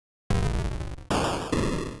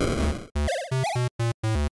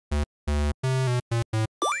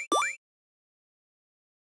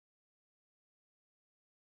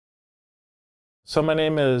So my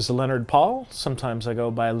name is Leonard Paul. Sometimes I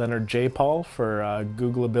go by Leonard J. Paul for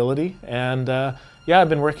Googleability. And yeah, I've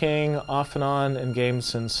been working off and on in games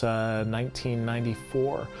since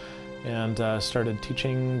 1994 and started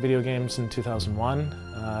teaching video games in 2001.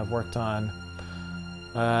 I've worked on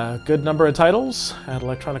a good number of titles at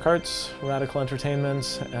Electronic Arts, Radical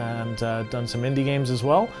Entertainment, and done some indie games as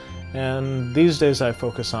well. And these days I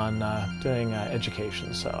focus on doing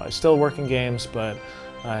education. So I still work in games, but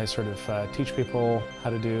I sort of teach people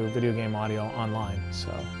how to do video game audio online. So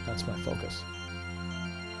that's my focus.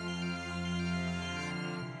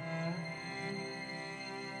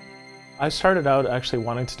 I started out actually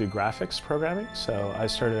wanting to do graphics programming. So I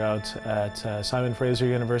started out at Simon Fraser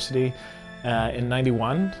University in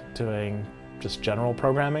 '91 doing just general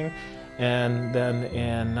programming. And then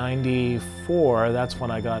in '94, that's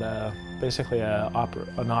when I got basically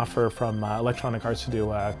an offer from Electronic Arts to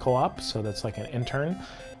do a co-op, so that's like an intern.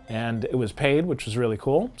 And it was paid, which was really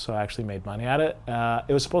cool, so I actually made money at it.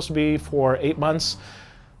 It was supposed to be for 8 months.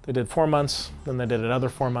 They did 4 months, then they did another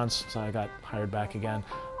 4 months, so I got hired back again.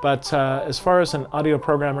 But as far as an audio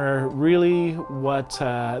programmer, really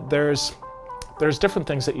there's different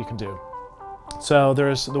things that you can do. So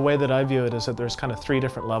the way that I view it is that there's kind of 3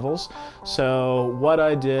 different levels. So what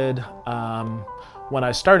I did when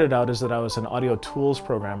I started out is that I was an audio tools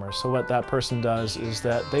programmer. So what that person does is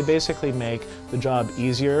that they basically make the job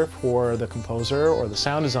easier for the composer or the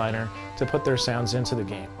sound designer to put their sounds into the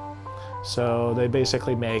game. So they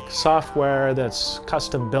basically make software that's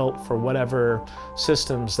custom built for whatever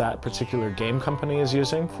systems that particular game company is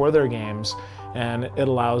using for their games, and it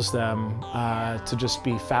allows them to just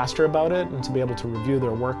be faster about it and to be able to review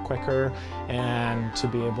their work quicker and to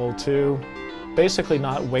be able to basically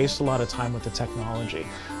not waste a lot of time with the technology.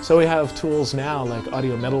 So we have tools now like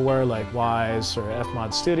audio middleware like Wise or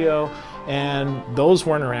Fmod Studio, and those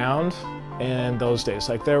weren't around in those days.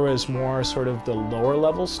 Like there was more sort of the lower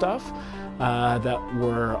level stuff that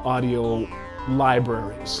were audio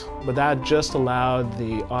libraries, but that just allowed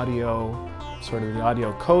the audio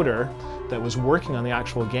coder that was working on the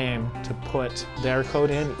actual game to put their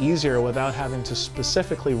code in easier without having to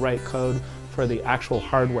specifically write code for the actual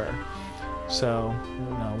hardware. So,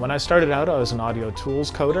 when I started out, I was an audio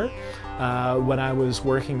tools coder. When I was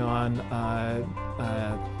working on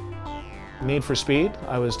Need for Speed,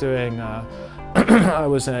 I was doing I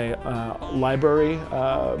was a library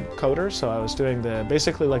coder, so I was doing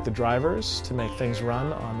basically like the drivers to make things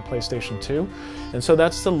run on the PlayStation 2. And so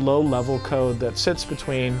that's the low-level code that sits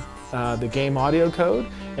between the game audio code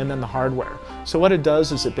and then the hardware. So what it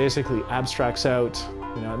does is it basically abstracts out,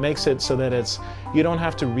 it makes it so that you don't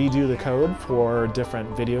have to redo the code for different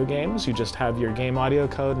video games. You just have your game audio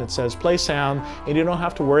code and it says play sound, and you don't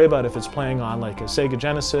have to worry about if it's playing on like a Sega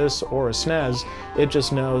Genesis or a SNES. It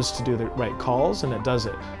just knows to do the right calls and it does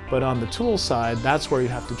it. But on the tool side, that's where you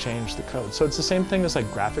have to change the code. So it's the same thing as like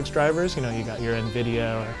graphics drivers. You got your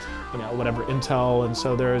NVIDIA or whatever Intel, and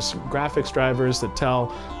so there's graphics drivers that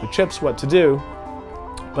tell the chips what to do,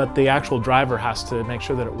 but the actual driver has to make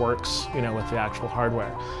sure that it works, with the actual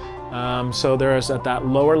hardware. So there's at that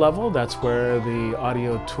lower level, that's where the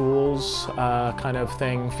audio tools kind of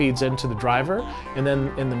thing feeds into the driver. And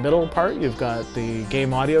then in the middle part, you've got the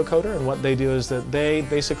game audio coder, and what they do is that they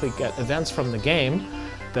basically get events from the game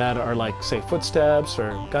that are like, say, footsteps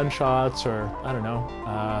or gunshots or, I don't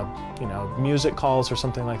know, music calls or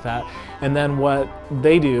something like that. And then what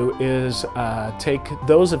they do is take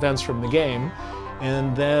those events from the game,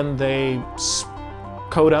 and then they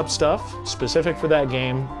code up stuff specific for that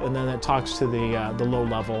game, and then it talks to the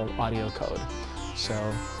low-level audio code.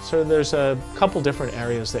 So there's a couple different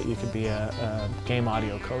areas that you could be a game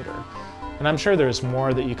audio coder. And I'm sure there's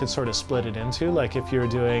more that you could sort of split it into. Like if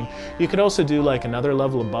you could also do like another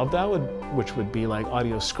level above that, which would be like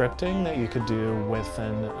audio scripting that you could do with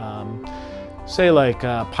say like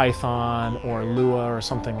Python or Lua or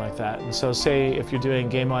something like that. And so say if you're doing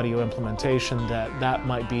game audio implementation, that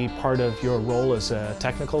might be part of your role as a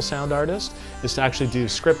technical sound artist, is to actually do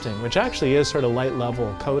scripting, which actually is sort of light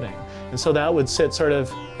level coding. And so that would sit sort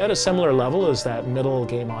of at a similar level as that middle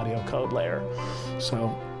game audio code layer.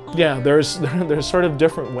 So yeah, there's sort of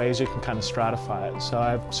different ways you can kind of stratify it. So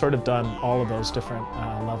I've sort of done all of those different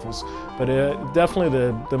levels. But definitely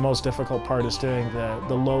the most difficult part is doing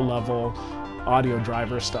the low level audio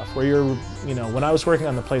driver stuff, where when I was working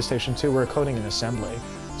on the PlayStation 2, we were coding in assembly.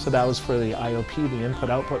 So that was for the IOP, the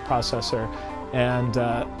input-output processor, and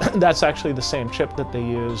that's actually the same chip that they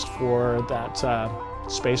used for that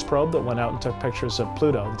space probe that went out and took pictures of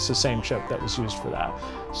Pluto. It's the same chip that was used for that.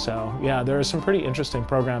 So yeah, there is some pretty interesting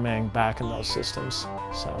programming back in those systems.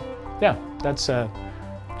 So yeah, that's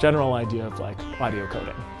general idea of like audio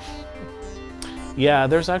coding. Yeah,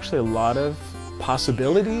 there's actually a lot of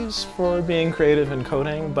possibilities for being creative in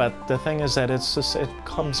coding, but the thing is that it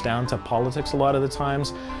comes down to politics a lot of the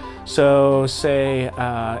times. So say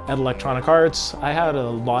at Electronic Arts, I had a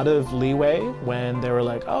lot of leeway when they were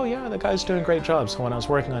like, oh yeah, the guy's doing a great job. So when I was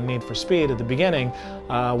working on Need for Speed at the beginning,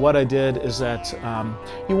 what I did is that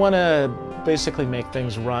you want to basically make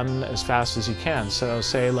things run as fast as you can. So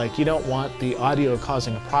say like you don't want the audio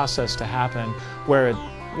causing a process to happen where it,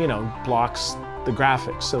 blocks the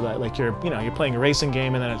graphics, so that like you're playing a racing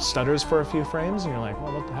game and then it stutters for a few frames and you're like,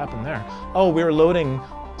 well, what happened there? Oh, we were loading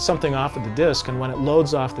something off of the disc, and when it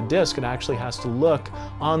loads off the disc, it actually has to look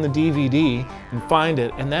on the DVD and find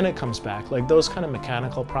it, and then it comes back. Like those kind of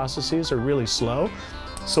mechanical processes are really slow.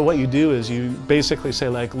 So what you do is you basically say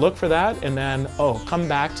like, look for that, and then, oh, come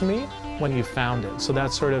back to me when you found it. So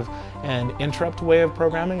that's sort of an interrupt way of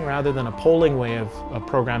programming rather than a polling way of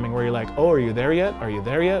programming where you're like, oh, are you there yet? Are you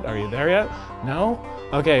there yet? Are you there yet? No?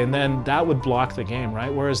 Okay, and then that would block the game,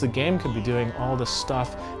 right? Whereas the game could be doing all the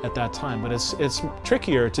stuff at that time. But it's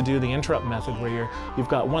trickier to do the interrupt method where you've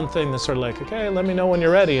got one thing that's sort of like, okay, let me know when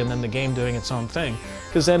you're ready, and then the game doing its own thing.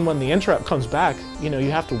 Because then when the interrupt comes back, you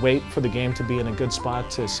have to wait for the game to be in a good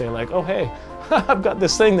spot to say like, oh, hey, I've got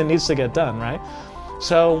this thing that needs to get done, right?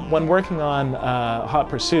 So when working on Hot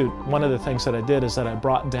Pursuit, one of the things that I did is that I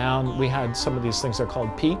brought down, we had some of these things that are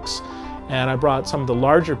called peaks, and I brought some of the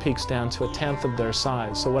larger peaks down to 1/10 of their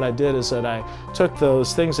size. So what I did is that I took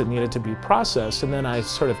those things that needed to be processed, and then I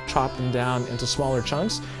sort of chopped them down into smaller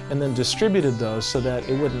chunks and then distributed those so that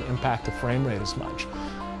it wouldn't impact the frame rate as much.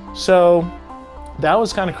 So that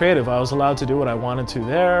was kind of creative. I was allowed to do what I wanted to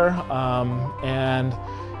there, and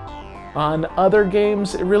on other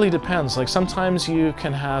games, it really depends. Like sometimes you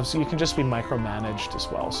can just be micromanaged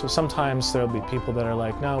as well. So sometimes there'll be people that are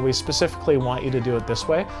like, no, we specifically want you to do it this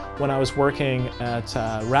way. When I was working at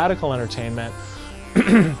Radical Entertainment,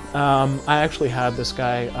 I actually had this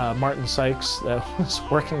guy, Martin Sykes, that was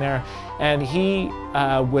working there, and he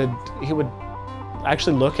would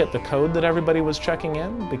actually look at the code that everybody was checking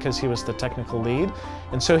in because he was the technical lead.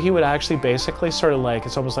 And so he would actually basically sort of like,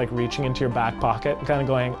 it's almost like reaching into your back pocket and kind of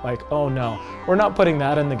going like, oh no, we're not putting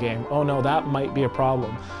that in the game. Oh no, that might be a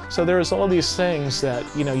problem. So there's all these things that,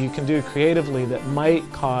 you can do creatively that might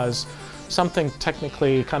cause something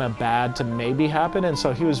technically kind of bad to maybe happen. And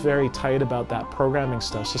so he was very tight about that programming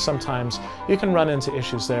stuff. So sometimes you can run into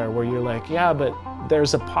issues there where you're like, yeah, but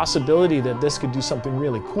there's a possibility that this could do something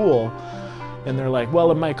really cool. And they're like,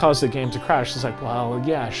 well, it might cause the game to crash. It's like, well,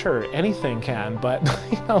 yeah, sure, anything can, but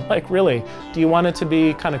like really, do you want it to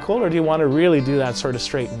be kind of cool, or do you want to really do that sort of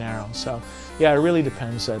straight and narrow? So yeah, it really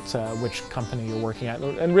depends at which company you're working at,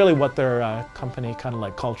 and really what their company kind of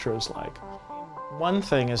like culture is like. One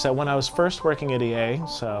thing is that when I was first working at EA,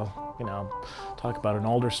 so talk about an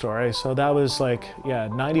older story. So that was like, yeah,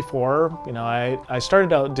 94. I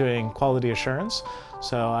started out doing quality assurance.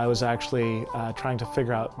 So I was actually trying to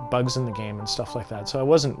figure out bugs in the game and stuff like that. So I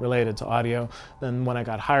wasn't related to audio. Then when I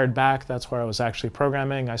got hired back, that's where I was actually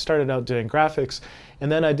programming. I started out doing graphics,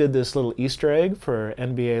 and then I did this little Easter egg for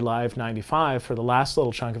NBA Live 95 for the last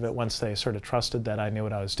little chunk of it once they sort of trusted that I knew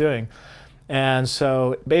what I was doing. And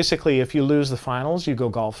so basically, if you lose the finals, you go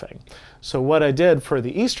golfing. So what I did for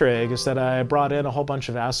the Easter egg is that I brought in a whole bunch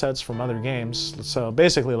of assets from other games. So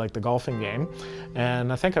basically like the golfing game.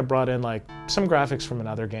 And I think I brought in like some graphics from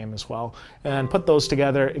another game as well, and put those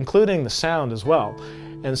together, including the sound as well.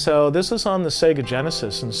 And so this is on the Sega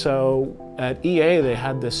Genesis. And so at EA, they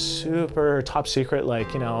had this super top secret,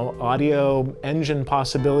 like, audio engine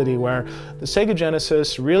possibility where the Sega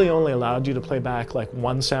Genesis really only allowed you to play back like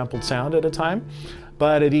one sampled sound at a time.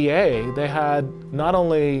 But at EA, they had not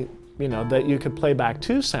only that you could play back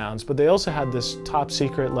 2 sounds, but they also had this top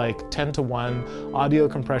secret like 10-to-1 audio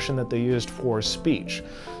compression that they used for speech.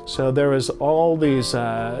 So there was all these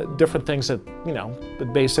different things that,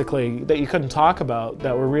 basically that you couldn't talk about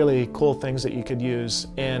that were really cool things that you could use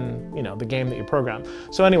in, the game that you program.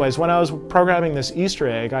 So anyways, when I was programming this Easter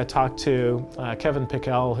egg, I talked to Kevin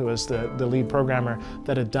Pickell, who was the lead programmer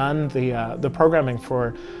that had done the programming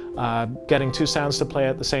for getting 2 sounds to play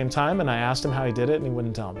at the same time, and I asked him how he did it, and he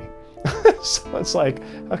wouldn't tell me. So it's like,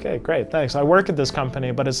 okay, great, thanks. I work at this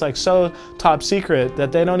company, but it's like so top secret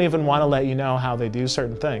that they don't even want to let you know how they do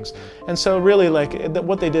certain things. And so really, like,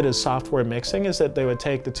 what they did is software mixing, is that they would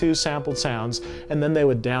take the 2 sampled sounds and then they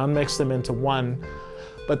would down mix them into one.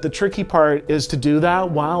 But the tricky part is to do that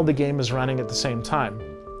while the game is running at the same time.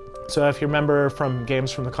 So if you remember from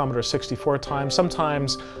games from the Commodore 64 time,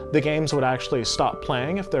 sometimes the games would actually stop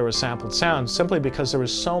playing if there was sampled sound, simply because there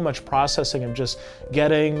was so much processing of just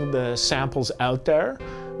getting the samples out there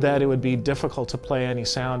that it would be difficult to play any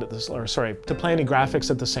sound at this, or sorry, to play any graphics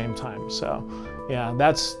at the same time. So yeah,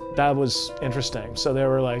 that was interesting. So they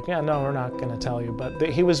were like, yeah, no, we're not going to tell you. But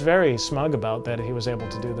he was very smug about that he was able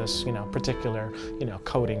to do this, particular,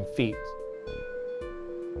 coding feat.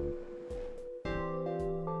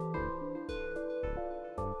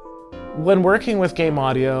 When working with game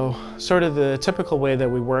audio, sort of the typical way that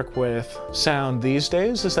we work with sound these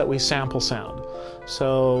days is that we sample sound.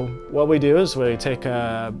 So what we do is we take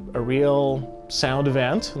a real sound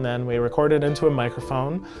event and then we record it into a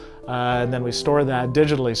microphone and then we store that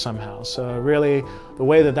digitally somehow. So really the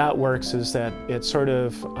way that works is that it's sort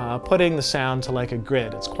of putting the sound to like a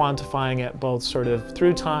grid. It's quantifying it both sort of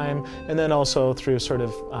through time and then also through sort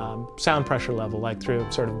of sound pressure level, like through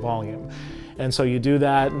sort of volume. And so you do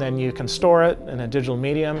that and then you can store it in a digital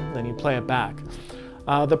medium, then you play it back.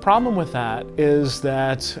 The problem with that is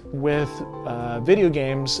that with video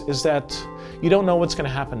games is that you don't know what's going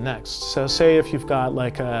to happen next. So say if you've got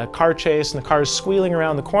like a car chase and the car's squealing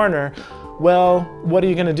around the corner, well, what are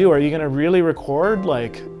you going to do? Are you going to really record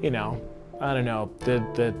like, I don't know,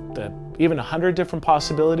 even 100 different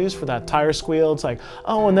possibilities for that tire squeal? It's like,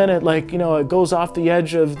 oh, and then it it goes off the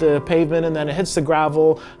edge of the pavement and then it hits the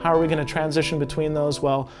gravel. How are we going to transition between those?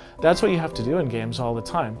 Well, that's what you have to do in games all the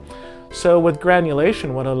time. So with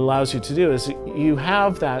granulation, what it allows you to do is you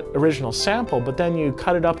have that original sample, but then you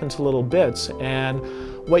cut it up into little bits, and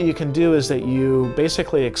what you can do is that you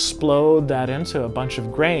basically explode that into a bunch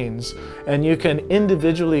of grains, and you can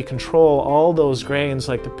individually control all those grains,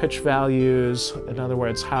 like the pitch values, in other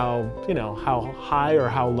words, how high or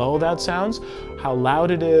how low that sounds, how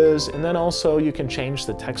loud it is, and then also you can change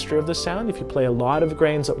the texture of the sound. If you play a lot of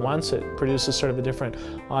grains at once, it produces sort of a different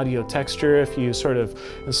audio texture if you sort of,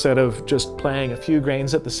 instead of just playing a few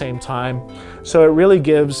grains at the same time. So it really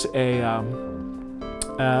gives a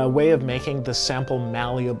way of making the sample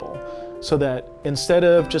malleable, so that instead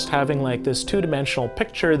of just having like this two-dimensional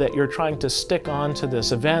picture that you're trying to stick onto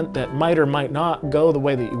this event that might or might not go the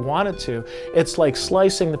way that you want it to, it's like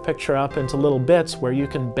slicing the picture up into little bits where you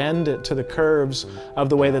can bend it to the curves of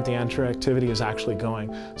the way that the interactivity is actually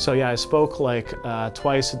going. So yeah, I spoke like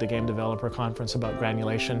twice at the Game Developer Conference about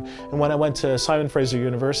granulation, and when I went to Simon Fraser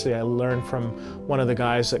University, I learned from one of the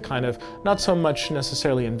guys that kind of, not so much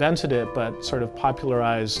necessarily invented it, but sort of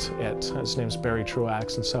popularized it. His name's Barry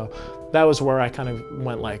Truax, and so that was where I kind of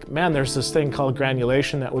went like, man, there's this thing called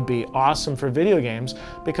granulation that would be awesome for video games,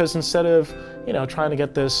 because instead of, trying to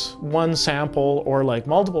get this one sample or like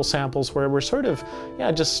multiple samples where we're sort of,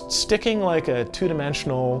 just sticking like a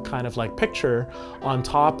two-dimensional kind of like picture on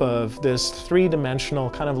top of this three-dimensional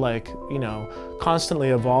kind of like, constantly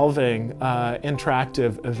evolving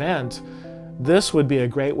interactive event, this would be a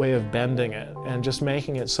great way of bending it and just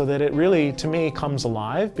making it so that it really, to me, comes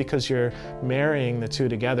alive, because you're marrying the two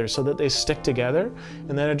together so that they stick together,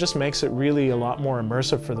 and then it just makes it really a lot more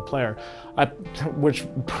immersive for the player. Which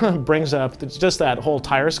brings up just that whole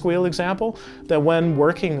tire squeal example, that when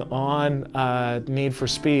working on Need for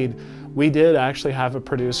Speed, we did actually have a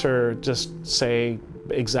producer just say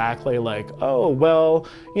exactly like, oh, well,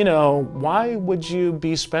 why would you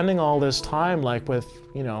be spending all this time like with,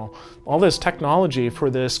 all this technology for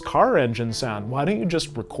this car engine sound? Why don't you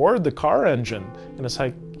just record the car engine? And it's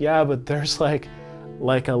like, yeah, but there's like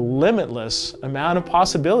a limitless amount of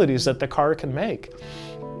possibilities that the car can make.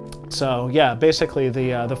 So yeah, basically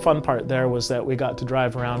the fun part there was that we got to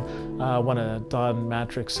drive around one of Don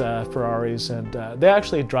Matrick's Ferraris, and they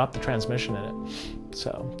actually dropped the transmission in it.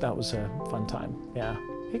 So that was a fun time. Yeah,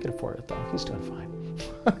 he could afford it though. He's doing fine.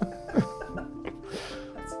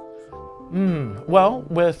 Well,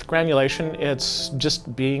 with granulation, it's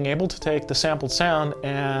just being able to take the sampled sound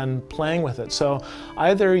and playing with it. So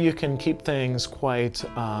either you can keep things quite,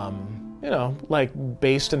 like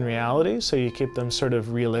based in reality, so you keep them sort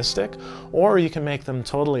of realistic, or you can make them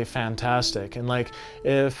totally fantastic. And like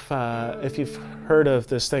if you've heard of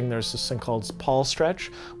this thing, there's this thing called Paul stretch,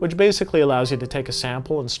 which basically allows you to take a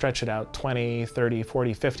sample and stretch it out 20, 30,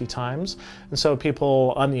 40, 50 times. And so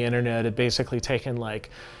people on the internet have basically taken like,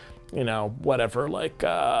 whatever, like,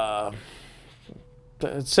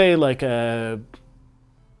 say like a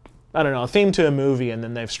theme to a movie, and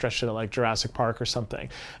then they've stretched it to like Jurassic Park or something.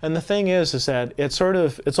 And the thing is that it's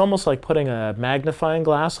almost like putting a magnifying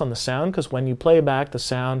glass on the sound, because when you play back the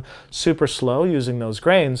sound super slow using those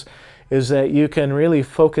grains, is that you can really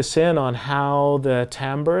focus in on how the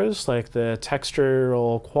timbres, like the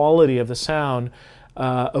textural quality of the sound,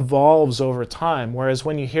 evolves over time, whereas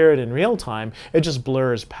when you hear it in real time, it just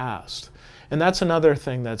blurs past. And that's another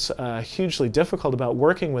thing that's hugely difficult about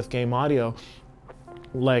working with game audio,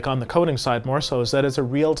 like on the coding side more so, is that it's a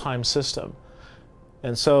real-time system.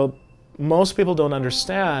 And so most people don't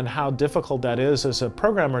understand how difficult that is as a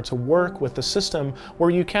programmer to work with the system where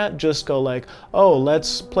you can't just go like, oh,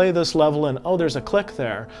 let's play this level and oh, there's a click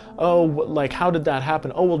there. Oh, like how did that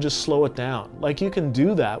happen? Oh, we'll just slow it down. Like you can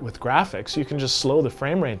do that with graphics. You can just slow the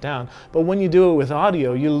frame rate down. But when you do it with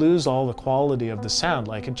audio, you lose all the quality of the sound.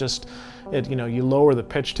 Like you lower the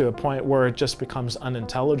pitch to a point where it just becomes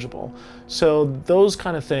unintelligible. So those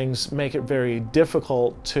kind of things make it very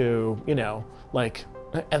difficult to,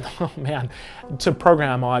 and oh man, to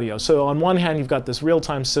program audio. So on one hand, you've got this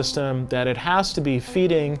real-time system that it has to be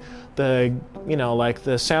feeding the,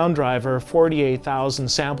 the sound driver 48,000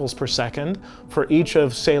 samples per second for each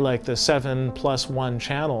of, say, like the 7+1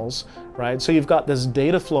 channels, right? So you've got this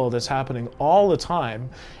data flow that's happening all the time,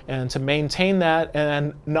 and to maintain that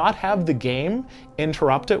and not have the game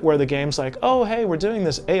interrupt it, where the game's like, oh, hey, we're doing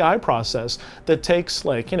this AI process that takes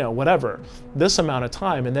like, whatever, this amount of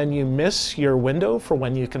time, and then you miss your window for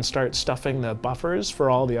when you can start stuffing the buffers for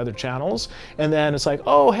all the other channels, and then it's like,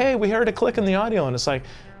 oh, hey, we heard a click in the audio, and it's like,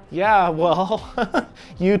 yeah, well,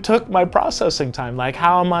 you took my processing time. Like,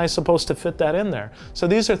 how am I supposed to fit that in there? So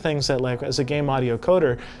these are things that, like, as a game audio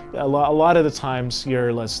coder, a lot of the times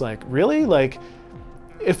you're less like, really? Like,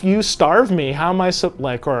 if you starve me, how am I,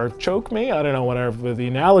 or choke me? I don't know, whatever the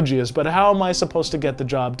analogy is, but how am I supposed to get the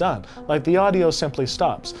job done? Like, the audio simply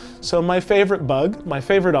stops. So my favorite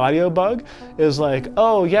audio bug is like,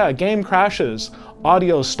 oh yeah, game crashes,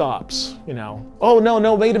 audio stops, Oh,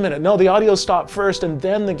 no, wait a minute. No, the audio stopped first and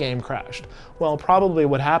then the game crashed. Well, probably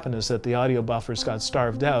what happened is that the audio buffers got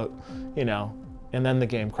starved out, and then the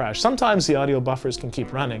game crashed. Sometimes the audio buffers can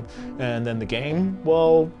keep running and then the game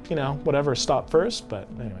will, whatever, stop first, but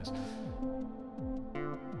anyways.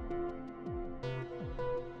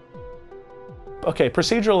 Okay,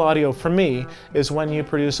 procedural audio for me is when you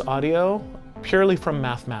produce audio purely from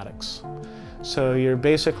mathematics. So you're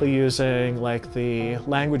basically using like the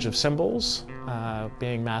language of symbols,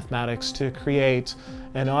 being mathematics, to create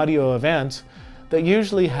an audio event that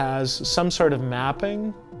usually has some sort of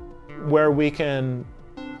mapping where we can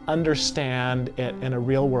understand it in a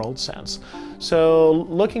real world sense. So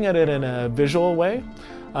looking at it in a visual way,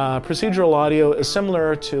 procedural audio is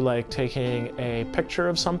similar to like taking a picture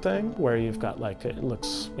of something where you've got like, it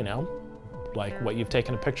looks, like what you've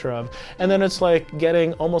taken a picture of, and then it's like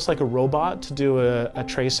getting almost like a robot to do a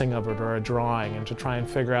tracing of it or a drawing, and to try and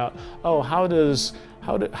figure out, oh, how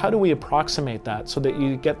do we approximate that so that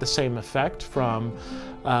you get the same effect from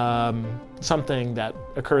something that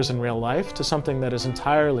occurs in real life to something that is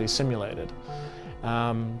entirely simulated.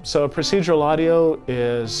 So procedural audio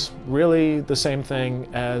is really the same thing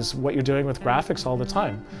as what you're doing with graphics all the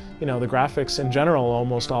time. The graphics in general are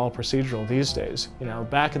almost all procedural these days.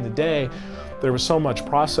 Back in the day, there was so much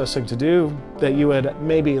processing to do that you would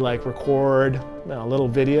maybe like record little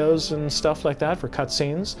videos and stuff like that for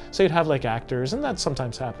cutscenes. So you'd have like actors, and that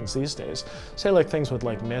sometimes happens these days. Say like things with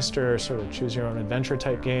like Myst or sort of choose your own adventure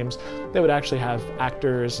type games, they would actually have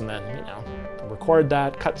actors and then, record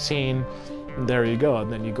that cutscene. There you go,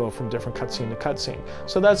 and then you go from different cutscene to cutscene.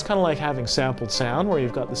 So that's kind of like having sampled sound, where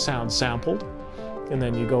you've got the sound sampled, and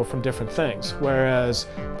then you go from different things. Whereas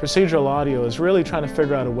procedural audio is really trying to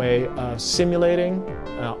figure out a way of simulating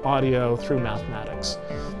audio through mathematics.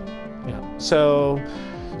 So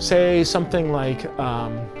say something like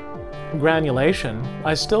granulation,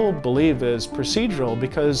 I still believe is procedural,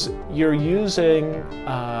 because you're using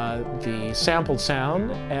the sampled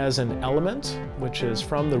sound as an element, which is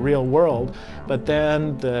from the real world, but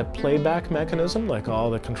then the playback mechanism, like all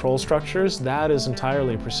the control structures, that is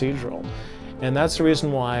entirely procedural. And that's the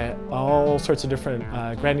reason why all sorts of different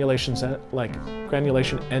granulation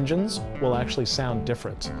engines will actually sound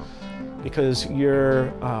different, because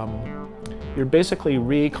you're basically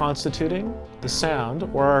reconstituting the sound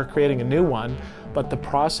or creating a new one, but the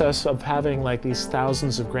process of having like these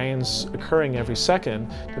thousands of grains occurring every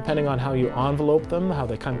second, depending on how you envelope them, how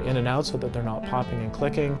they come in and out so that they're not popping and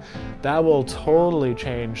clicking, that will totally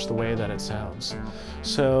change the way that it sounds.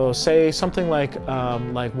 So say something like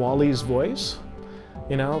Wall-E's voice,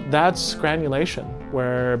 that's granulation,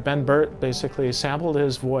 where Ben Burt basically sampled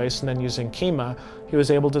his voice, and then using Kima, he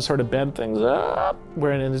was able to sort of bend things up,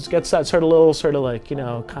 where it gets that sort of little, sort of like,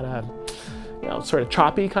 kind of, sort of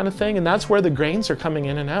choppy kind of thing, and that's where the grains are coming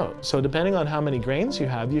in and out. So depending on how many grains you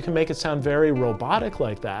have, you can make it sound very robotic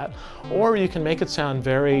like that, or you can make it sound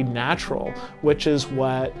very natural, which is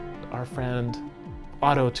what our friend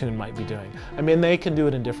auto-tune might be doing. I mean, they can do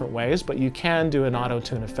it in different ways, but you can do an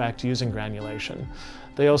auto-tune effect using granulation.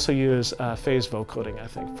 They also use phase vocoding, I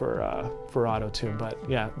think, for auto-tune. But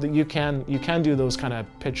yeah, you can do those kind of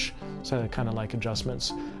pitch, kind of like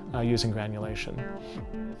adjustments using granulation.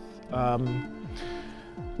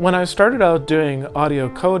 When I started out doing audio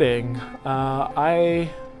coding, I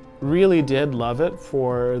really did love it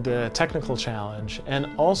for the technical challenge, and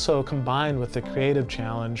also combined with the creative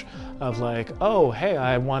challenge of like, oh, hey,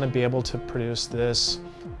 I want to be able to produce this,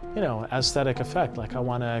 you know, aesthetic effect. Like I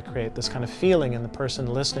want to create this kind of feeling in the person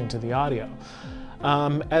listening to the audio.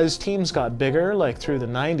 As teams got bigger, like through the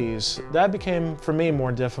 90s, that became, for me,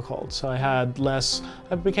 more difficult. So I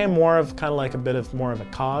became more of kind of like a bit of more of a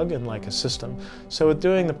cog and like a system. So with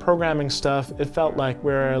doing the programming stuff, it felt like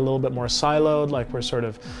we're a little bit more siloed, like we're sort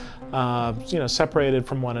of, you know, separated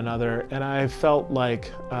from one another. And I felt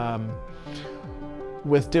like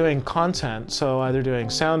with doing content, so either doing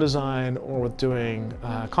sound design or with doing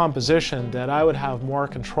composition, that I would have more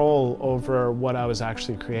control over what I was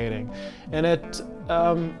actually creating. And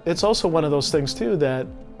it's also one of those things too that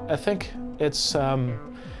I think it's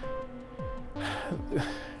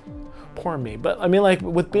poor me, but I mean, like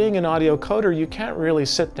with being an audio coder, you can't really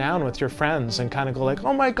sit down with your friends and kind of go like,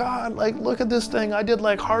 oh my god, like look at this thing, I did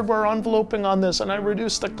like hardware enveloping on this and I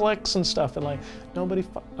reduced the clicks and stuff, and like nobody,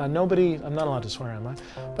 I'm not allowed to swear, am I?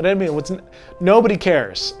 But I mean, nobody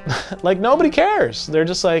cares. Like nobody cares. They're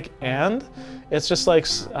just like, and it's just like,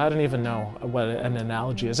 I don't even know what an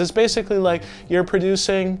analogy is. It's basically like you're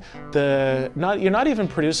producing you're not even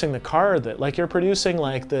producing the car that, like you're producing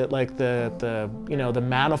like the you know, the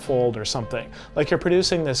manifold or something. Like you're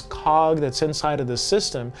producing this cog that's inside of this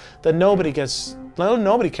system that nobody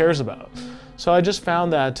cares about. So I just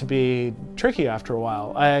found that to be tricky after a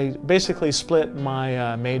while. I basically split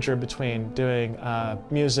my major between doing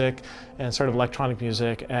music and sort of electronic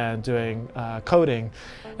music and doing coding.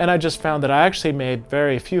 And I just found that I actually made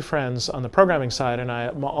very few friends on the programming side, and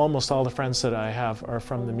almost all the friends that I have are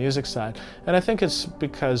from the music side. And I think it's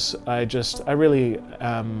because I really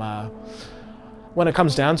am, when it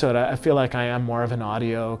comes down to it, I feel like I am more of an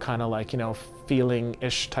audio kind of like, you know,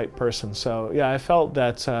 feeling-ish type person. So yeah, I felt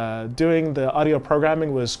that doing the audio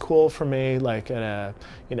programming was cool for me, like at a,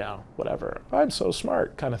 you know, whatever, I'm so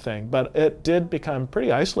smart kind of thing. But it did become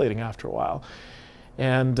pretty isolating after a while.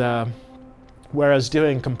 And whereas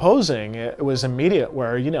doing composing, it was immediate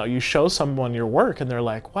where, you know, you show someone your work and they're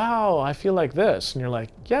like, wow, I feel like this. And you're like,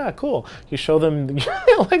 yeah, cool. You show them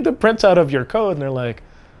like the printout of your code and they're like,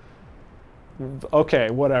 okay,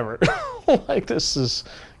 whatever. Like this is,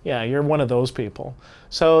 yeah, you're one of those people.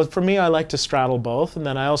 So for me, I like to straddle both, and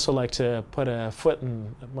then I also like to put a foot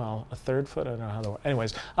in, well, a third foot, I don't know how to,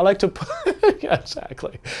 anyways, I like to put, yeah,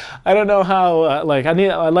 exactly. I don't know how, I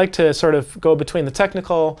like to sort of go between the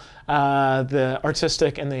technical, the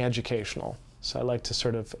artistic, and the educational. So I like to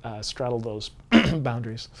sort of straddle those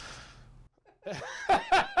boundaries.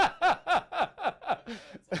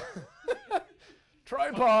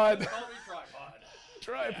 Tripod.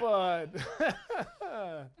 Tripod.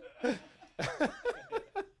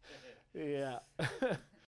 Yeah.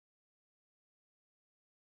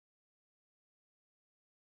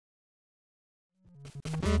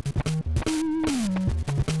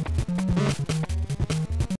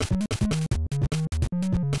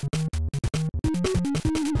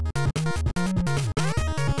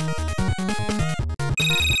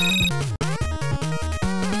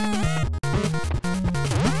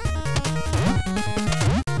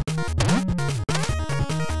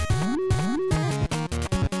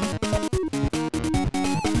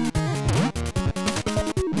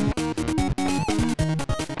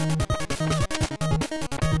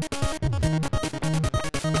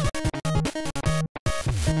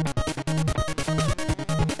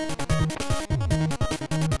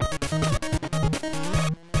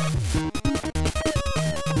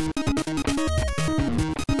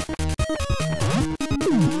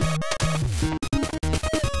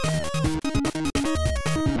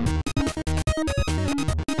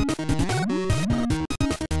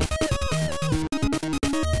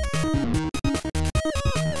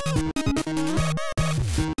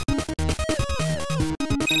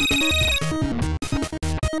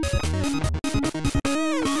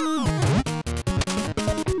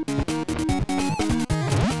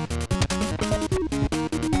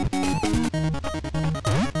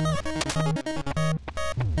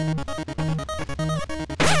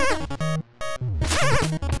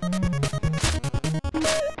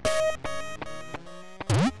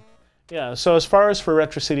 Yeah, so as far as for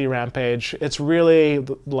Retro City Rampage, it's really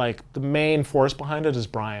like the main force behind it is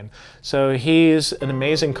Brian. So he's an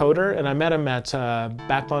amazing coder, and I met him at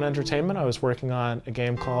Backbone Entertainment. I was working on a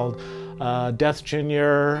game called Death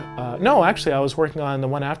Junior. No, actually, I was working on the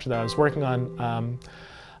one after that. I was working on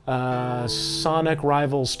Sonic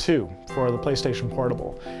Rivals 2 for the PlayStation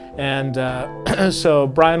Portable. And so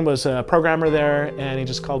Brian was a programmer there, and he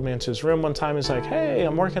just called me into his room one time. He's like, hey,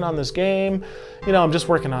 I'm working on this game. You know, I'm just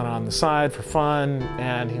working on it on the side for fun.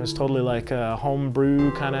 And he was totally like a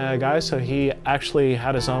homebrew kind of guy. So he actually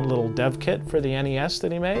had his own little dev kit for the NES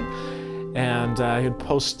that he made. And he'd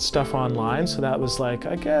post stuff online. So that was like,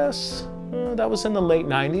 I guess, that was in the late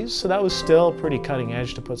 90s. So that was still pretty cutting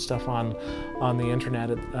edge to put stuff on the internet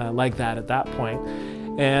like that at that point.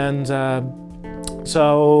 And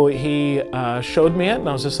so he showed me it, and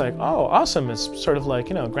I was just like, oh, awesome. It's sort of like,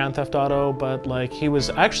 you know, Grand Theft Auto, but like he was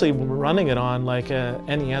actually running it on like a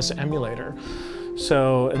NES emulator.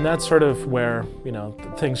 So, and that's sort of where, you know,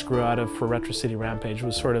 things grew out of for Retro City Rampage,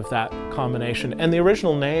 was sort of that combination. And the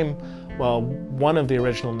original name, well, one of the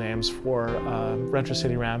original names for Retro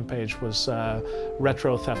City Rampage was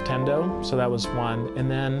Retro Theftendo, so that was one.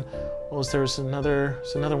 And then, well, there's another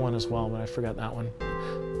one as well, but I forgot that one.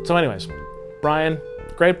 So anyways, Brian,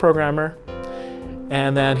 great programmer,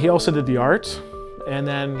 and then he also did the art, and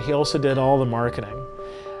then he also did all the marketing.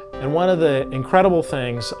 And one of the incredible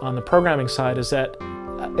things on the programming side is that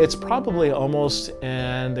it's probably almost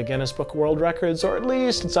in the Guinness Book of World Records, or at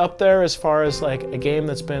least it's up there as far as like a game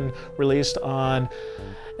that's been released on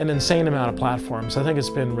an insane amount of platforms. I think it's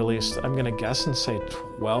been released, I'm gonna guess and say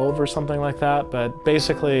 12 or something like that, but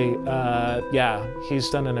basically, yeah, he's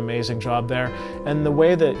done an amazing job there. And the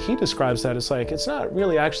way that he describes that is like, it's not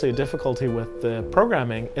really actually a difficulty with the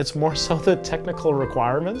programming, it's more so the technical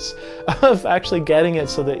requirements of actually getting it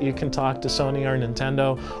so that you can talk to Sony or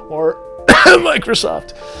Nintendo or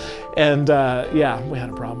Microsoft. And yeah, we had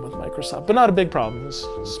a problem with Microsoft, but not a big problem, it was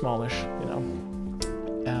smallish, you know.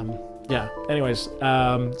 Yeah, anyways,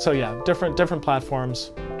 so yeah, different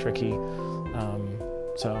platforms, tricky.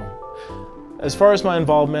 So as far as my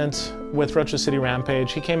involvement with Retro City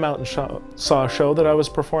Rampage, he came out and saw a show that I was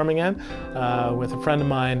performing in with a friend of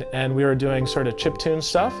mine, and we were doing sort of chiptune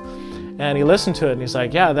stuff, and he listened to it and he's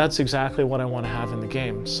like, yeah, that's exactly what I want to have in the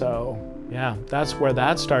game. So yeah, that's where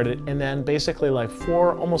that started. And then basically like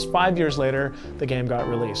almost 5 years later, the game got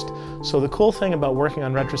released. So the cool thing about working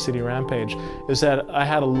on Retro City Rampage is that I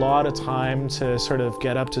had a lot of time to sort of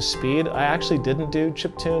get up to speed. I actually didn't do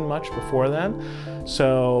chiptune much before then.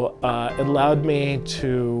 So it allowed me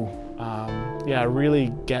to, yeah,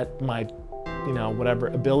 really get my, you know, whatever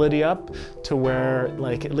ability up to where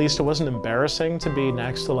like at least it wasn't embarrassing to be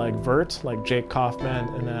next to like Vert, like Jake Kaufman,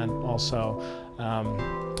 and then also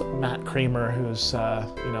Matt Creamer, who's,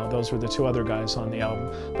 you know, those were the two other guys on the album.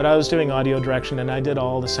 But I was doing audio direction, and I did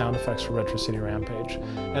all the sound effects for Retro City Rampage.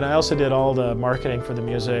 And I also did all the marketing for the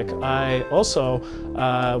music. I also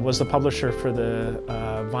was the publisher for the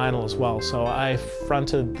vinyl as well. So I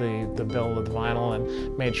fronted the bill of the vinyl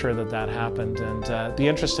and made sure that that happened. And the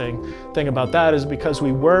interesting thing about that is because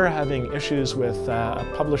we were having issues with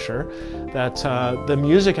a publisher, that the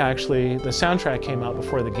music actually, the soundtrack came out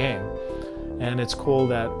before the game. And it's cool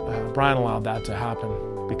that Brian allowed that to happen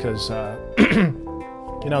because,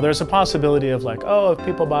 you know, there's a possibility of like, oh, if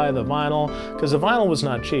people buy the vinyl, because the vinyl was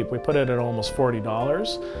not cheap. We put it at almost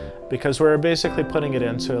 $40 because we were basically putting it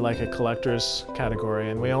into like a collector's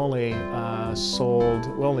category, and we only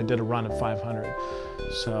did a run of 500.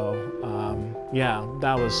 So yeah,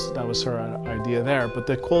 that was our idea there. But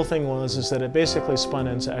the cool thing is that it basically spun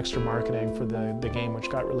into extra marketing for the game, which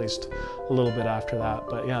got released a little bit after that.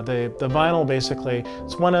 But yeah, the vinyl basically,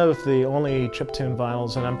 it's one of the only chiptune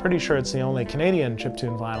vinyls, and I'm pretty sure it's the only Canadian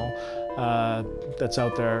chiptune vinyl that's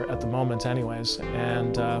out there at the moment anyways.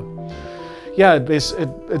 And yeah,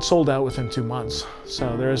 it sold out within 2 months.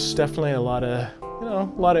 So there's definitely a lot of, you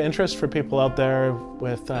know, a lot of interest for people out there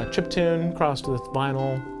with chiptune crossed with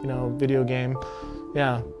vinyl, you know, video game.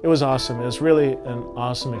 Yeah, it was awesome. It was really an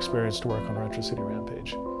awesome experience to work on Retro City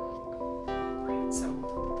Rampage. Right, so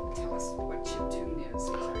tell us what chiptune is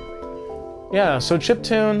exactly. Yeah, so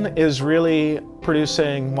chiptune is really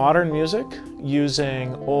producing modern music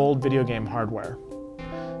using old video game hardware.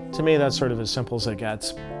 To me, that's sort of as simple as it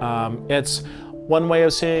gets. It's one way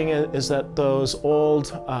of seeing it is that those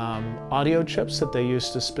old audio chips that they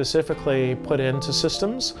used to specifically put into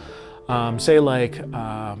systems, say like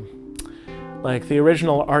the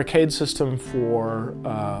original arcade system for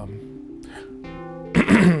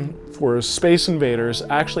for Space Invaders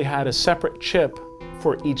actually had a separate chip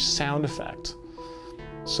for each sound effect.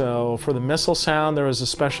 So for the missile sound, there was a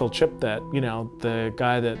special chip that, you know, the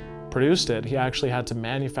guy that produced it, he actually had to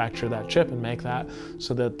manufacture that chip and make that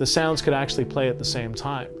so that the sounds could actually play at the same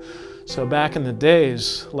time. So back in the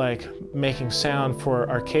days, like making sound for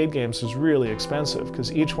arcade games was really expensive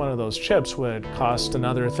because each one of those chips would cost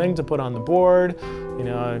another thing to put on the board, you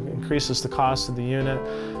know, it increases the cost of the unit.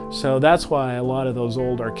 So that's why a lot of those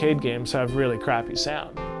old arcade games have really crappy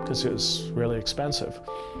sound, because it was really expensive.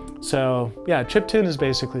 So yeah, chiptune is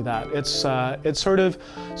basically that. It's sort of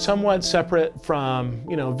somewhat separate from,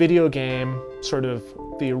 you know, video game, sort of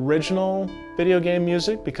the original video game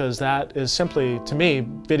music, because that is simply, to me,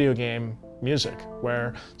 video game music,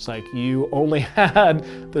 where it's like you only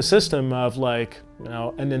had the system of, like, you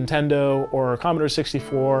know, a Nintendo or a Commodore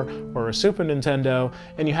 64 or a Super Nintendo,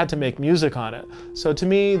 and you had to make music on it. So to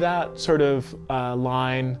me, that sort of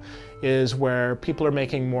line is where people are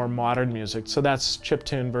making more modern music. So that's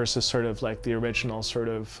chiptune versus sort of like the original sort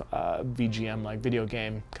of VGM, like video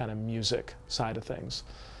game kind of music side of things.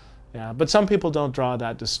 Yeah, but some people don't draw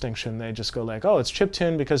that distinction. They just go like, oh, it's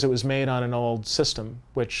chiptune because it was made on an old system,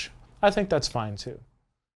 which I think that's fine too.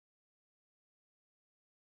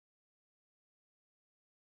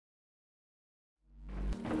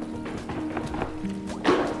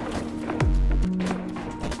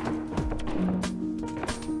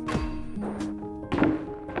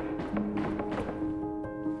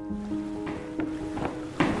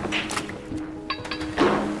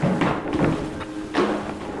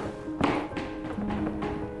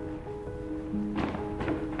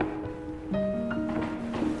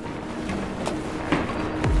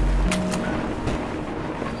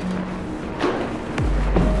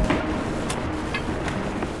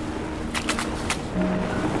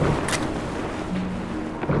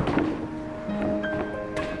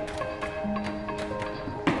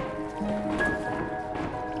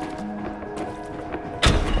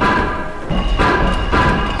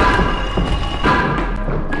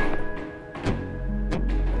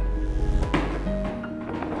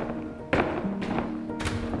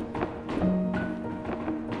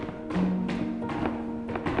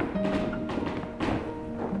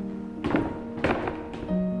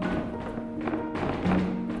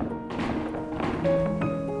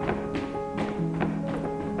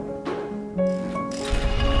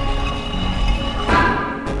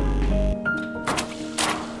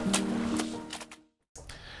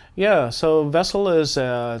 Yeah, so Vessel is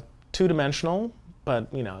two-dimensional,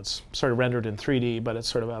 but you know, it's sort of rendered in 3D, but it's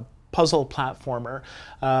sort of a puzzle platformer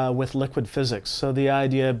with liquid physics. So the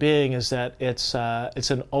idea being is that it's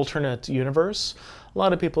an alternate universe. A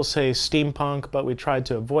lot of people say steampunk, but we tried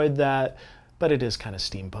to avoid that, but it is kind of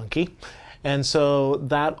steampunky. And so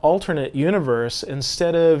that alternate universe,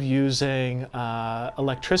 instead of using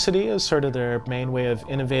electricity as sort of their main way of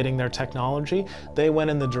innovating their technology, they went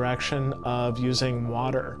in the direction of using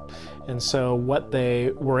water. And so what they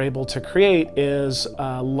were able to create is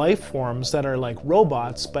life forms that are like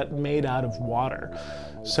robots, but made out of water.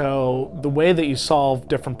 So the way that you solve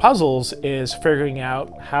different puzzles is figuring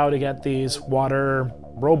out how to get these water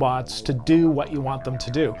robots to do what you want them to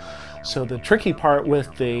do. So the tricky part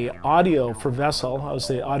with the audio for Vessel, I was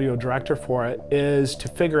the audio director for it, is to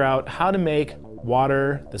figure out how to make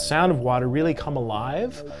water, the sound of water, really come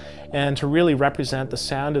alive and to really represent the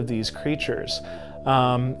sound of these creatures.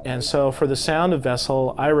 And so for the sound of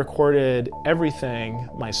Vessel, I recorded everything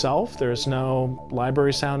myself. There's no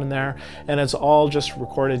library sound in there, and it's all just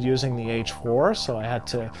recorded using the H4, so I had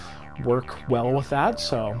to work well with that.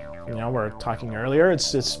 So, you know, we were talking earlier,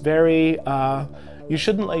 it's very, you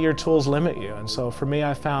shouldn't let your tools limit you. And so for me,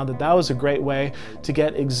 I found that that was a great way to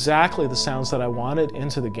get exactly the sounds that I wanted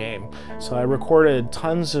into the game. So I recorded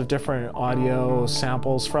tons of different audio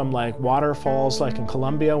samples, from like waterfalls like in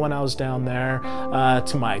Colombia when I was down there,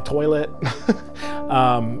 to my toilet,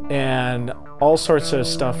 and all sorts of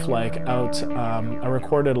stuff like out. I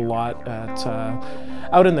recorded a lot at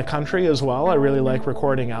out in the country as well. I really like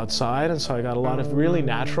recording outside, and so I got a lot of really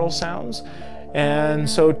natural sounds. And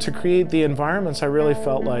so to create the environments, I really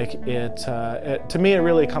felt like to me, it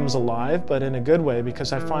really comes alive, but in a good way,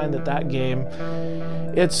 because I find that that game,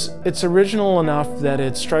 it's original enough that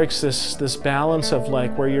it strikes this balance of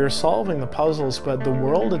like where you're solving the puzzles, but the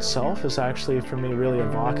world itself is actually, for me, really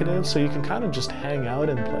evocative, so you can kind of just hang out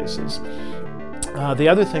in places. The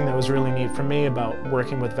other thing that was really neat for me about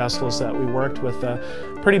working with Vessel is that we worked with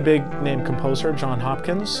a pretty big name composer, John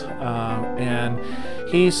Hopkins, and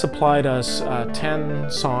he supplied us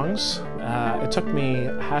 10 songs It took me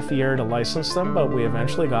half a year to license them, but we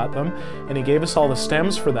eventually got them, and he gave us all the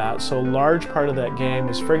stems for that. So a large part of that game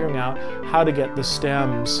was figuring out how to get the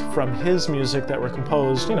stems from his music that were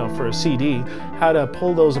composed, you know, for a CD, how to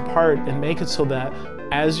pull those apart and make it so that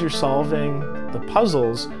as you're solving the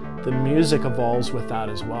puzzles, the music evolves with that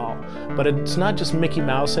as well. But it's not just Mickey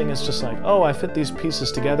Mousing, it's just like, oh, I fit these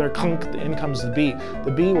pieces together, clunk, in comes the beat.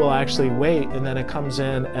 The beat will actually wait, and then it comes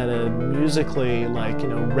in at a musically, like, you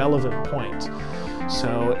know, relevant point.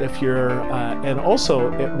 So if you're, and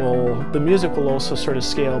also the music will also sort of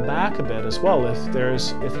scale back a bit as well.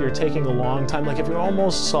 If you're taking a long time, like if you're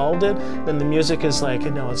almost solved it, then the music is like,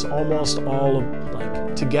 you know, it's almost all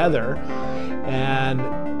like together, and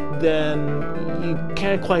then you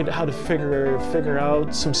can't quite how to figure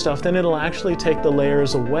out some stuff. Then it'll actually take the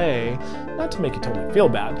layers away, not to make you totally feel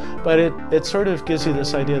bad, but it sort of gives you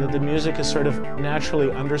this idea that the music is sort of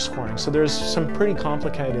naturally underscoring. So there's some pretty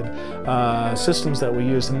complicated systems that we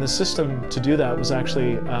used, and the system to do that was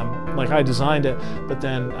actually, like I designed it, but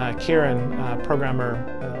then Kieran, programmer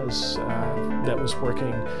that was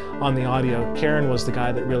working on the audio, Kieran was the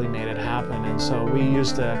guy that really made it happen, and so we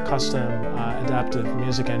used a custom adaptive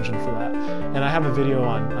music engine for that. And I have a video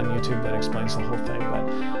on YouTube that explains the whole thing,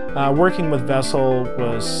 but working with Vessel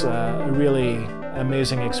was a really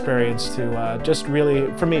amazing experience to just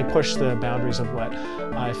really, for me, push the boundaries of what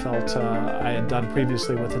I felt I had done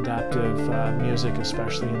previously with adaptive music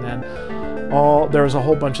especially. And then there was a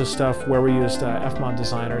whole bunch of stuff where we used FMOD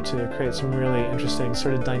Designer to create some really interesting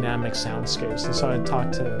sort of dynamic soundscapes. And so I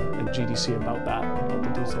talked to GDC about that, about the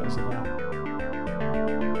details of that.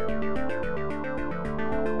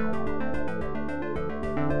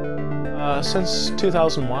 Since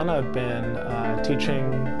 2001, I've been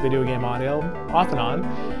teaching video game audio off and on,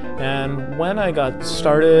 and when I got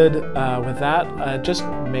started with that, I just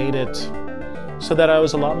made it so that I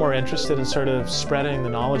was a lot more interested in sort of spreading the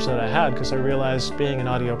knowledge that I had, because I realized being an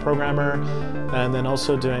audio programmer and then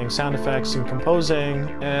also doing sound effects and composing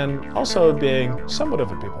and also being somewhat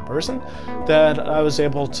of a people person, that I was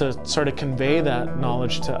able to sort of convey that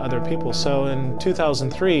knowledge to other people. So in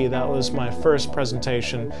 2003, that was my first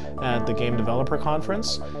presentation at the Game Developer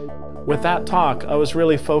Conference. With that talk, I was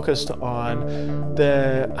really focused on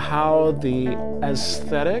how the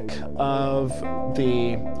aesthetic of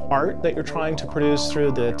the art that you're trying to produce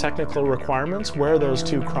through the technical requirements, where those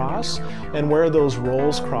two cross and where those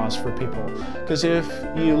roles cross for people. Because if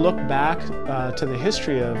you look back to the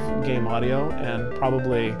history of game audio, and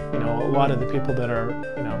probably, you know, a lot of the people that are,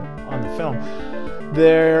 you know, on the film,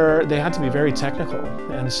 they had to be very technical,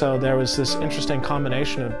 and so there was this interesting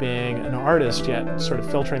combination of being an artist yet sort of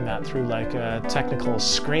filtering that through like a technical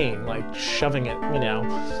screen, like shoving it, you know.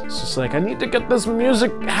 It's just like, I need to get this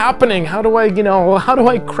music happening. How do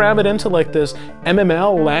I cram it into like this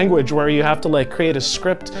MML language where you have to like create a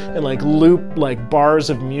script and like loop like bars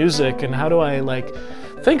of music, and how do I like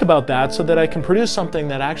think about that so that I can produce something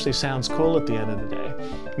that actually sounds cool at the end of the day?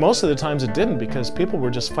 Most of the times it didn't, because people were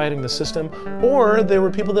just fighting the system, or they were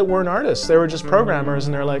people that weren't artists. They were just programmers,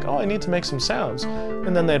 and they're like, oh, I need to make some sounds.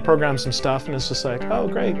 And then they'd program some stuff, and it's just like, oh,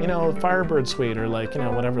 great, you know, Firebird Suite, or like, you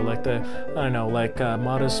know, whatever, like the, I don't know, like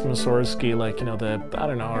Modest Mussorgsky, like, you know, the, I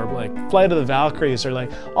don't know, or like Flight of the Valkyries, or like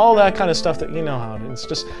all that kind of stuff that, you know how it is. It's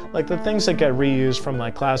just like the things that get reused from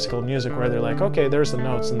like classical music, where they're like, okay, there's the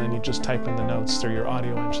notes, and then you just type in the notes through your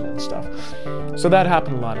audio engine and stuff. So that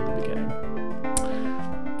happened a lot at the beginning.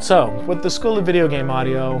 So with the School of Video Game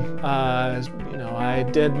Audio, you know, I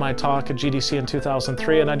did my talk at GDC in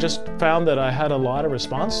 2003, and I just found that I had a lot of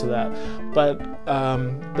response to that. But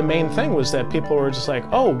the main thing was that people were just like,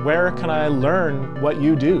 oh, where can I learn what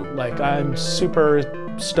you do? Like, I'm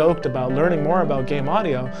super stoked about learning more about game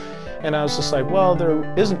audio. And I was just like, well,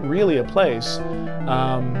 there isn't really a place.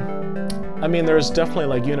 I mean, there's definitely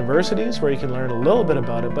like universities where you can learn a little bit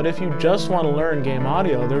about it, but if you just want to learn game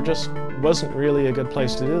audio, there just wasn't really a good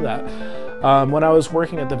place to do that. When I was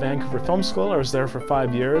working at the Vancouver Film School, I was there for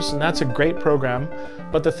 5 years, and that's a great program,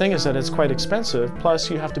 but the thing is that it's quite expensive, plus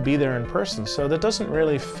you have to be there in person, so that doesn't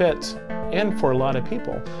really fit in for a lot of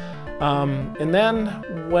people. And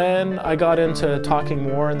then when I got into talking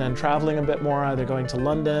more and then traveling a bit more, either going to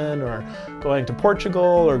London or going to Portugal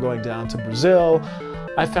or going down to Brazil,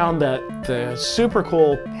 I found that the super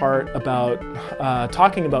cool part about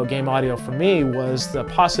talking about game audio for me was the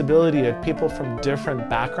possibility of people from different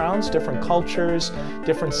backgrounds, different cultures,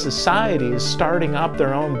 different societies starting up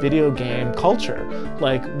their own video game culture.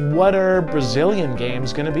 Like, what are Brazilian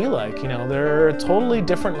games going to be like? You know, they're a totally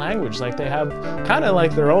different language. Like, they have kind of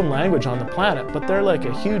like their own language on the planet, but they're like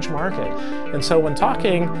a huge market. And so when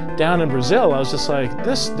talking down in Brazil, I was just like,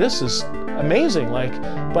 this is amazing. Like,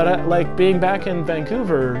 but like being back in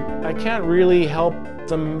Vancouver, I can't really help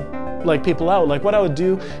them, like people out. Like what I would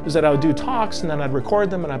do is that I would do talks and then I'd record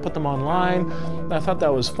them and I put them online. I thought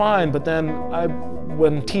that was fine, but then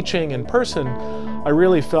when teaching in person, I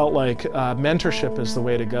really felt like mentorship is the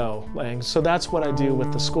way to go. Like, so that's what I do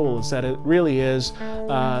with the school, is that it really is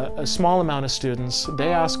a small amount of students. They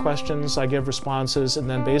ask questions, I give responses, and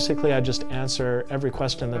then basically I just answer every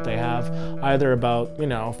question that they have, either about, you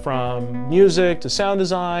know, from music to sound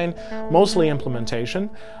design, mostly implementation,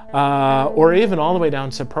 or even all the way down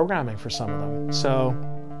to programming for some of them. So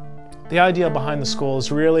the idea behind the school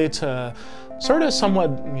is really to sort of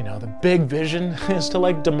somewhat, you know, the big vision is to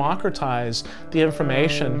like democratize the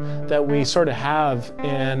information that we sort of have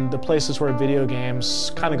in the places where video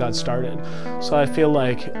games kind of got started. So I feel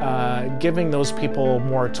like giving those people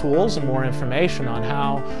more tools and more information on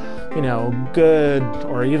how, you know, good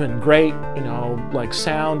or even great, you know, like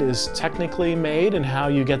sound is technically made and how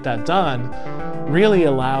you get that done really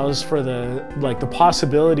allows for the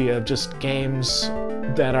possibility of just games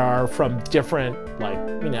that are from different, like,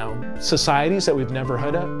 you know, societies that we've never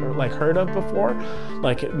heard of before,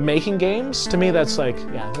 like making games. To me, that's like,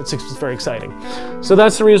 yeah, it's very exciting. So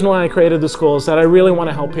that's the reason why I created the school, is that I really want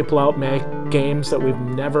to help people out make games that we've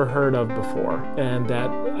never heard of before, and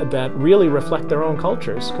that really reflect their own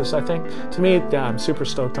cultures. Because I think, to me, yeah, I'm super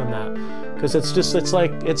stoked on that, because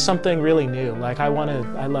it's something really new. Like I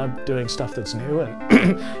love doing stuff that's new,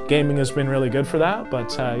 and gaming has been really good for that.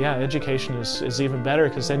 But yeah, education is even better,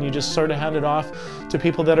 because then you just sort of hand it off to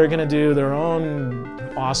people that are going to do their own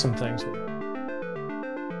awesome things with it.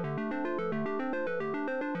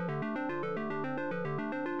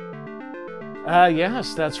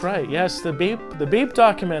 Yes, that's right. Yes, the Beep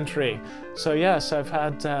documentary. So yes, I've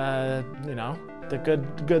had you know, the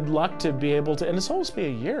good luck to be able to, and it's almost been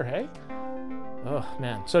a year, hey? Oh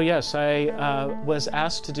man. So yes, I was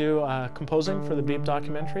asked to do composing for the Beep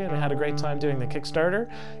documentary, and I had a great time doing the Kickstarter,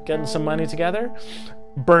 getting some money together,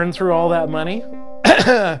 burned through all that money.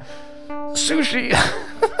 Sushi.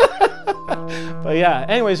 But yeah,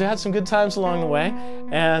 anyways, I had some good times along the way,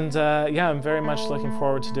 and yeah, I'm very much looking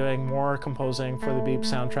forward to doing more composing for the Beep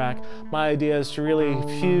soundtrack. My idea is to really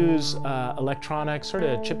fuse electronic, sort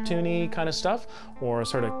of chiptune-y kind of stuff, or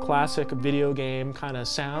sort of classic video game kind of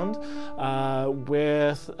sound,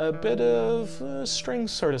 with a bit of string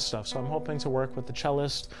sort of stuff. So I'm hoping to work with the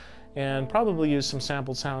cellist and probably use some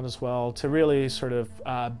sampled sound as well to really sort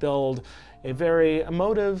of build a very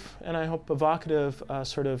emotive and I hope evocative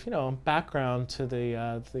sort of, you know, background to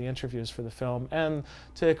the interviews for the film, and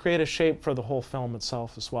to create a shape for the whole film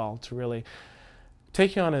itself as well, to really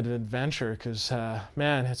take you on an adventure, because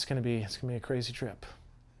man, it's gonna be a crazy trip.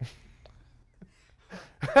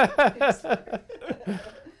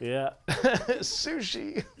 Yeah.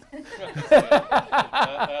 Sushi.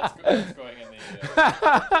 That's going in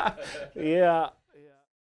the... Yeah.